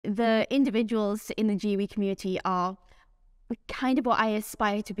the individuals in the GWE community are kind of what I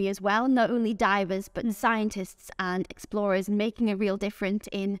aspire to be as well. Not only divers, but scientists and explorers, making a real difference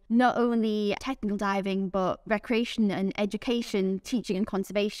in not only technical diving, but recreation and education, teaching and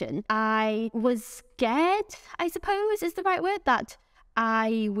conservation. I was scared, I suppose is the right word, that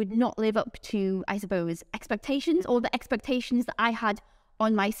I would not live up to, I suppose, expectations, or the expectations that I had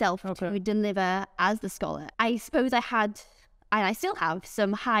on myself to deliver as the scholar. I suppose I had, and I still have,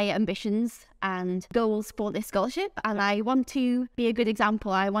 some high ambitions and goals for this scholarship, and I want to be a good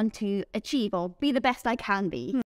example. I want to achieve or be the best I can be.